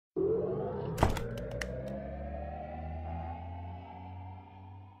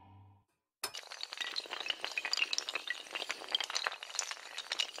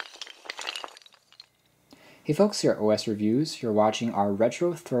Hey folks, here at OS Reviews. You're watching our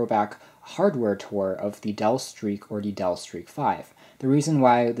retro throwback hardware tour of the Dell Streak or the Dell Streak 5. The reason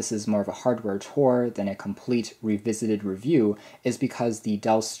why this is more of a hardware tour than a complete revisited review is because the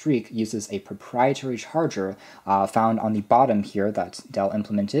Dell Streak uses a proprietary charger found on the bottom here that Dell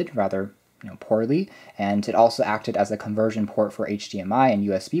implemented rather poorly, and it also acted as a conversion port for HDMI and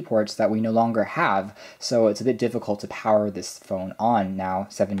USB ports that we no longer have, so it's a bit difficult to power this phone on now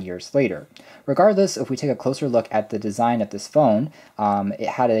 7 years later. Regardless, if we take a closer look at the design of this phone, it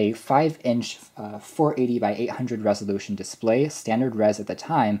had a 5-inch 480 by 800 resolution display, standard res at the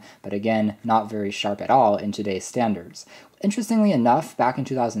time, but again, not very sharp at all in today's standards. Interestingly enough, back in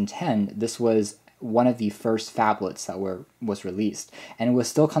 2010, this was one of the first phablets that was released, and it was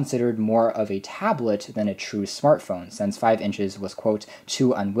still considered more of a tablet than a true smartphone, since 5 inches was, quote,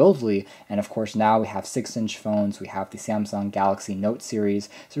 too unwieldy, and of course now we have 6-inch phones, we have the Samsung Galaxy Note series,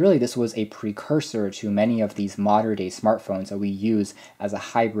 so really this was a precursor to many of these modern-day smartphones that we use as a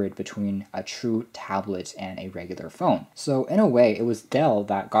hybrid between a true tablet and a regular phone. So in a way, it was Dell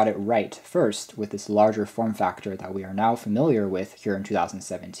that got it right first with this larger form factor that we are now familiar with here in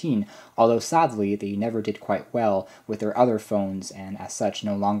 2017, although sadly they never did quite well with their other phones and as such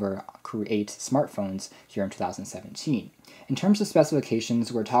no longer create smartphones here in 2017. In terms of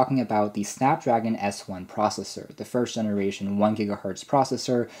specifications, we're talking about the Snapdragon S1 processor, the first generation 1 GHz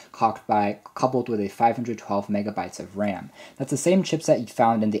processor coupled with a 512 megabytes of RAM. That's the same chipset you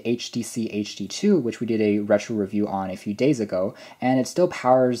found in the HTC HD2, which we did a retro review on a few days ago, and it still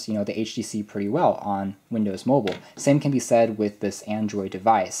powers the HTC pretty well on Windows Mobile. Same can be said with this Android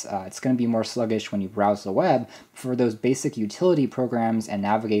device. It's going to be more sluggish when you browse the web. For those basic utility programs and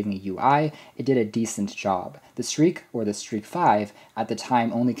navigating the UI, it did a decent job. The Streak, or the Streak 5, at the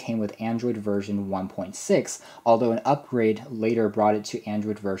time only came with Android version 1.6, although an upgrade later brought it to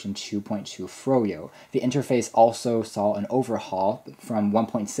Android version 2.2 Froyo. The interface also saw an overhaul from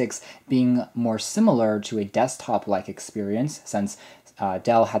 1.6 being more similar to a desktop-like experience, since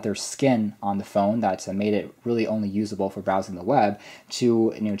Dell had their skin on the phone that made it really only usable for browsing the web,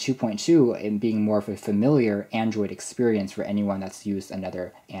 to 2.2 and being more of a familiar Android experience for anyone that's used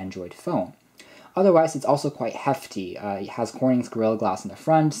another Android phone. Otherwise, it's also quite hefty. It has Corning's Gorilla Glass in the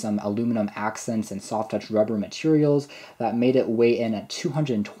front, some aluminum accents and soft touch rubber materials that made it weigh in at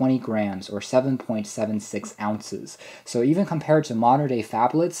 220 grams or 7.76 ounces. So even compared to modern day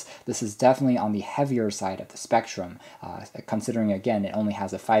phablets, this is definitely on the heavier side of the spectrum, considering again it only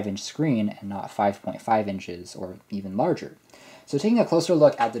has a 5-inch screen and not 5.5 inches or even larger. So taking a closer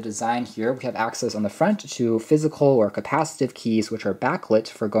look at the design here, we have access on the front to physical or capacitive keys, which are backlit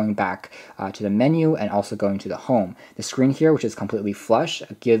for going back to the menu and also going to the home. The screen here, which is completely flush,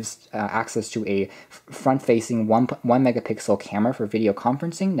 gives access to a front-facing 1 megapixel camera for video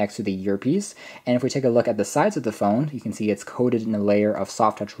conferencing next to the earpiece. And if we take a look at the sides of the phone, you can see it's coated in a layer of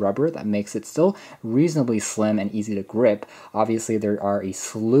soft touch rubber that makes it still reasonably slim and easy to grip. Obviously, there are a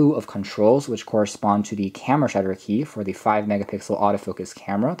slew of controls which correspond to the camera shutter key for the 5 megapixel autofocus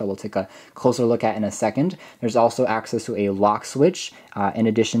camera that we'll take a closer look at in a second. There's also access to a lock switch, in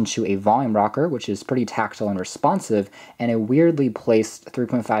addition to a volume rocker, which is pretty tactile and responsive, and a weirdly placed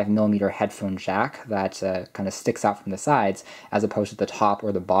 3.5mm headphone jack that kind of sticks out from the sides as opposed to the top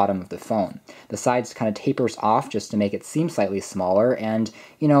or the bottom of the phone. The sides kind of tapers off just to make it seem slightly smaller, and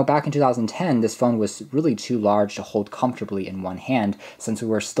back in 2010 this phone was really too large to hold comfortably in one hand, since we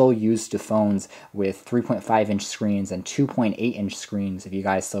were still used to phones with 3.5-inch screens and 2.8-inch screens, if you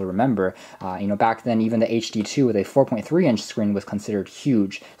guys still remember. Back then even the HD2 with a 4.3-inch screen was considered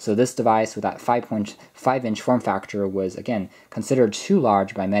huge, so this device with that 5.5-inch form factor was again considered too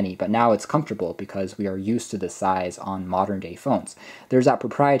large by many, but now it's comfortable because we are used to this size on modern day phones. There's that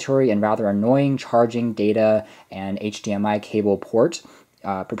proprietary and rather annoying charging, data, and HDMI cable port,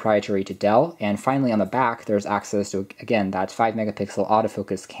 proprietary to Dell. And finally on the back there's access to, again, that 5 megapixel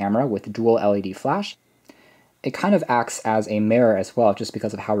autofocus camera with dual LED flash. It kind of acts as a mirror as well, just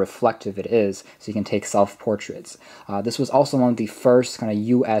because of how reflective it is, so you can take self-portraits. This was also one of the first kind of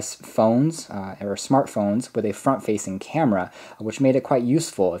US phones, or smartphones, with a front-facing camera, which made it quite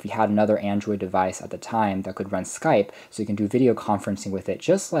useful if you had another Android device at the time that could run Skype, so you can do video conferencing with it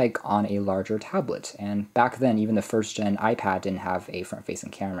just like on a larger tablet. And back then, even the first-gen iPad didn't have a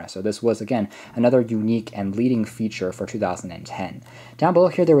front-facing camera, so this was, again, another unique and leading feature for 2010. Down below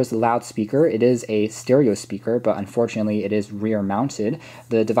here, there was the loudspeaker. It is a stereo speaker, tracker, but unfortunately it is rear mounted.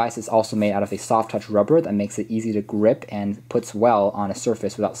 The device is also made out of a soft touch rubber that makes it easy to grip and puts well on a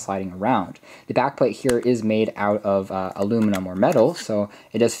surface without sliding around. The backplate here is made out of aluminum or metal, so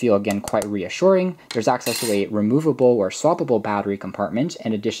it does feel, again, quite reassuring. There's access to a removable or swappable battery compartment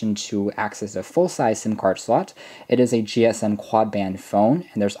in addition to access to a full-size SIM card slot. It is a GSM quad-band phone,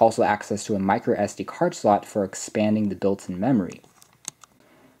 and there's also access to a micro SD card slot for expanding the built-in memory.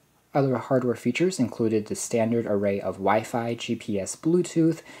 Other hardware features included the standard array of Wi-Fi, GPS,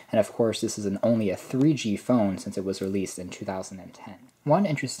 Bluetooth, and of course this is only a 3G phone since it was released in 2010. One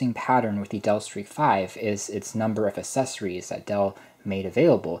interesting pattern with the Dell Streak 5 is its number of accessories that Dell made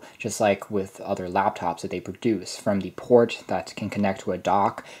available, just like with other laptops that they produce, from the port that can connect to a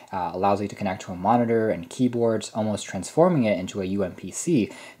dock, allows you to connect to a monitor and keyboards, almost transforming it into a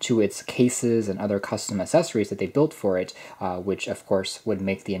UMPC, to its cases and other custom accessories that they built for it, which of course would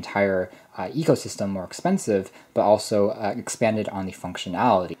make the entire ecosystem more expensive, but also expanded on the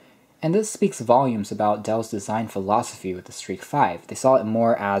functionality. And this speaks volumes about Dell's design philosophy with the Streak 5. They saw it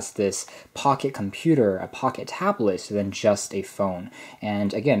more as this pocket computer, a pocket tablet, than just a phone.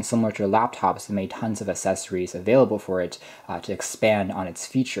 And again, similar to laptops, they made tons of accessories available for it to expand on its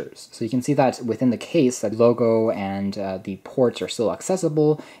features. So you can see that within the case, the logo and the ports are still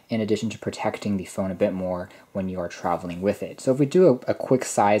accessible, in addition to protecting the phone a bit more when you are traveling with it. So if we do a quick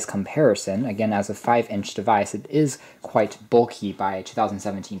size comparison, again, as a 5-inch device, it is quite bulky by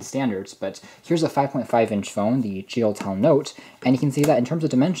 2017 standards, but here's a 5.5-inch phone, the Geotel Note, and you can see that in terms of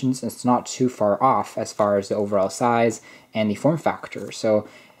dimensions, it's not too far off as far as the overall size and the form factor. So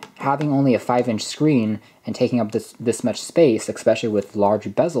having only a 5-inch screen and taking up this much space, especially with large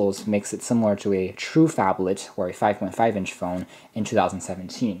bezels, makes it similar to a true phablet or a 5.5-inch phone in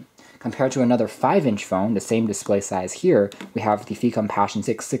 2017. Compared to another 5-inch phone, the same display size here, we have the Fecom Passion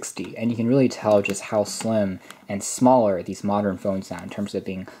 660, and you can really tell just how slim and smaller these modern phones now in terms of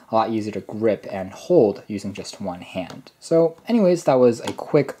being a lot easier to grip and hold using just one hand. So anyways, that was a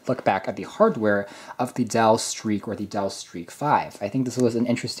quick look back at the hardware of the Dell Streak or the Dell Streak 5. I think this was an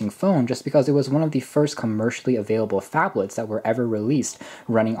interesting phone just because it was one of the first commercially available phablets that were ever released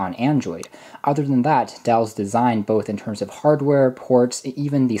running on Android. Other than that, Dell's design, both in terms of hardware, ports,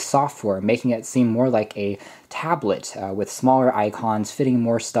 even the software, making it seem more like a tablet with smaller icons, fitting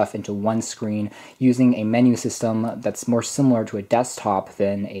more stuff into one screen, using a menu system that's more similar to a desktop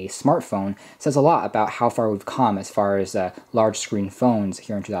than a smartphone, says a lot about how far we've come as far as large screen phones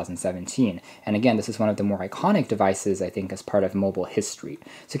here in 2017. And again, this is one of the more iconic devices, I think, as part of mobile history.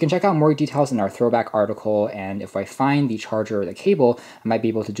 So you can check out more details in our Throwback article, and if I find the charger or the cable, I might be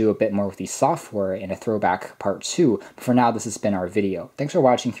able to do a bit more with the software in a Throwback Part 2. But for now, this has been our video. Thanks for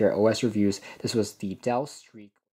watching here at OS Reviews. This was the Dell Streak